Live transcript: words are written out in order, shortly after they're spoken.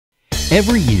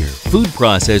Every year, food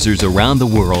processors around the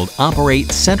world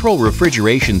operate central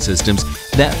refrigeration systems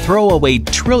that throw away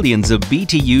trillions of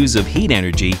BTUs of heat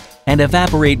energy and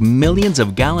evaporate millions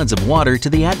of gallons of water to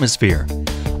the atmosphere,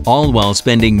 all while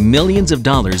spending millions of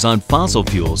dollars on fossil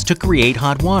fuels to create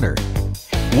hot water.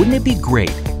 Wouldn't it be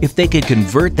great if they could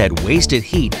convert that wasted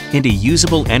heat into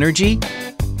usable energy?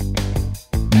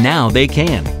 Now they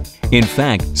can. In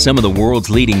fact, some of the world's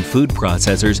leading food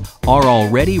processors are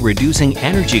already reducing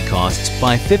energy costs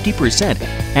by 50%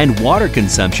 and water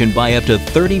consumption by up to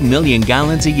 30 million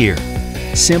gallons a year,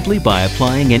 simply by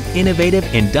applying an innovative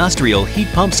industrial heat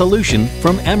pump solution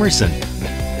from Emerson.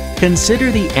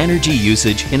 Consider the energy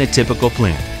usage in a typical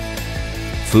plant.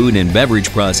 Food and beverage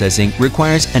processing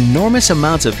requires enormous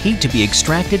amounts of heat to be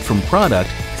extracted from product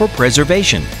for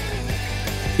preservation.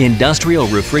 Industrial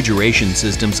refrigeration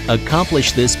systems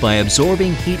accomplish this by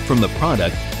absorbing heat from the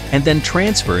product and then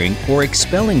transferring or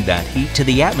expelling that heat to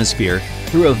the atmosphere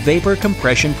through a vapor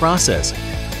compression process.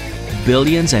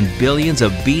 Billions and billions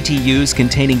of BTUs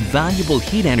containing valuable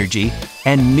heat energy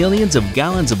and millions of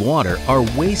gallons of water are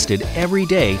wasted every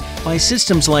day by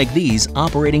systems like these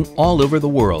operating all over the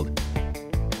world.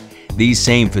 These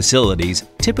same facilities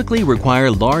typically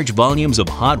require large volumes of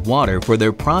hot water for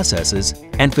their processes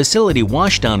and facility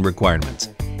washdown requirements,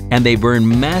 and they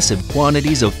burn massive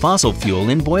quantities of fossil fuel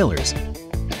in boilers.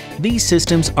 These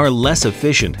systems are less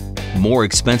efficient, more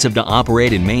expensive to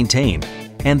operate and maintain,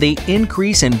 and they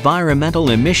increase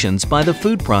environmental emissions by the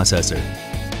food processor.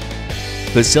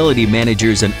 Facility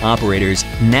managers and operators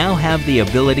now have the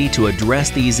ability to address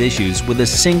these issues with a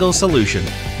single solution.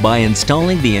 By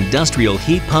installing the industrial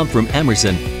heat pump from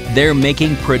Emerson, they're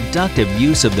making productive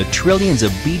use of the trillions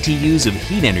of BTUs of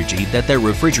heat energy that their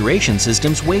refrigeration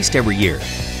systems waste every year,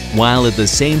 while at the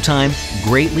same time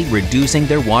greatly reducing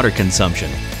their water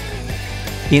consumption.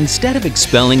 Instead of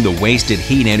expelling the wasted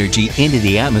heat energy into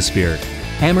the atmosphere,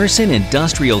 Emerson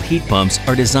industrial heat pumps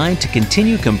are designed to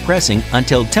continue compressing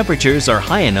until temperatures are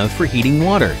high enough for heating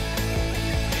water.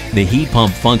 The heat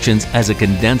pump functions as a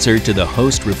condenser to the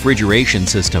host refrigeration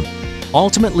system,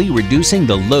 ultimately reducing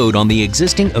the load on the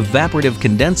existing evaporative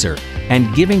condenser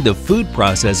and giving the food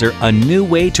processor a new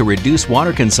way to reduce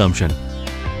water consumption.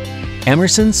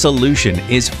 Emerson's solution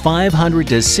is 500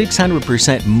 to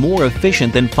 600% more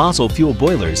efficient than fossil fuel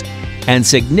boilers and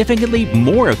significantly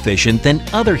more efficient than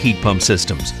other heat pump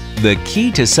systems. The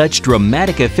key to such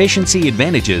dramatic efficiency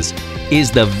advantages is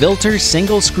the Vilter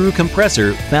single screw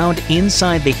compressor found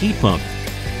inside the heat pump,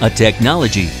 a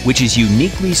technology which is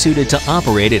uniquely suited to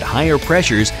operate at higher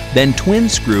pressures than twin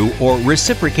screw or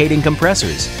reciprocating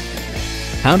compressors.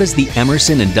 How does the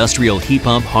Emerson industrial heat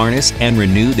pump harness and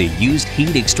renew the used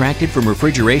heat extracted from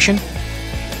refrigeration?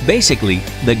 Basically,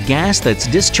 the gas that's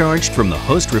discharged from the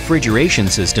host refrigeration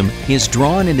system is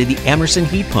drawn into the Emerson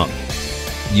heat pump.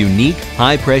 Unique,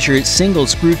 high-pressure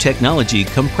single-screw technology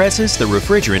compresses the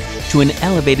refrigerant to an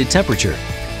elevated temperature.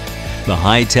 The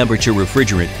high-temperature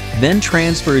refrigerant then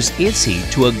transfers its heat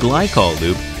to a glycol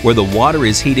loop where the water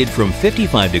is heated from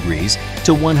 55 degrees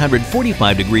to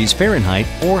 145 degrees Fahrenheit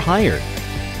or higher.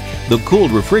 The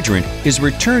cooled refrigerant is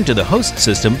returned to the host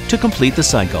system to complete the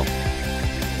cycle.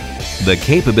 The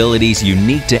capabilities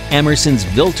unique to Emerson's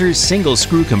Vilter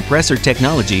single-screw compressor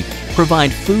technology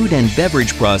provide food and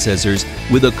beverage processors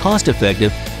with a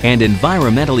cost-effective and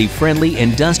environmentally friendly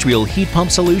industrial heat pump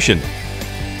solution.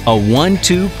 A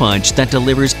one-two punch that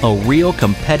delivers a real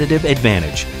competitive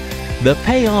advantage. The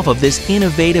payoff of this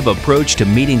innovative approach to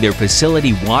meeting their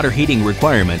facility water heating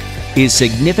requirement is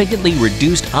significantly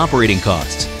reduced operating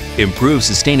costs, improved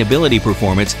sustainability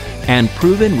performance, and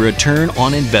proven return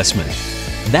on investment.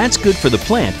 That's good for the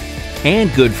plant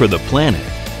and good for the planet.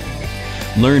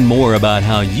 Learn more about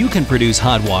how you can produce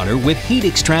hot water with heat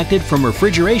extracted from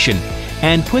refrigeration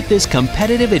and put this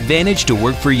competitive advantage to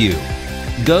work for you.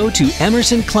 Go to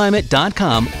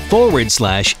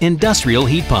emersonclimate.com/industrial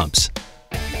heat pumps.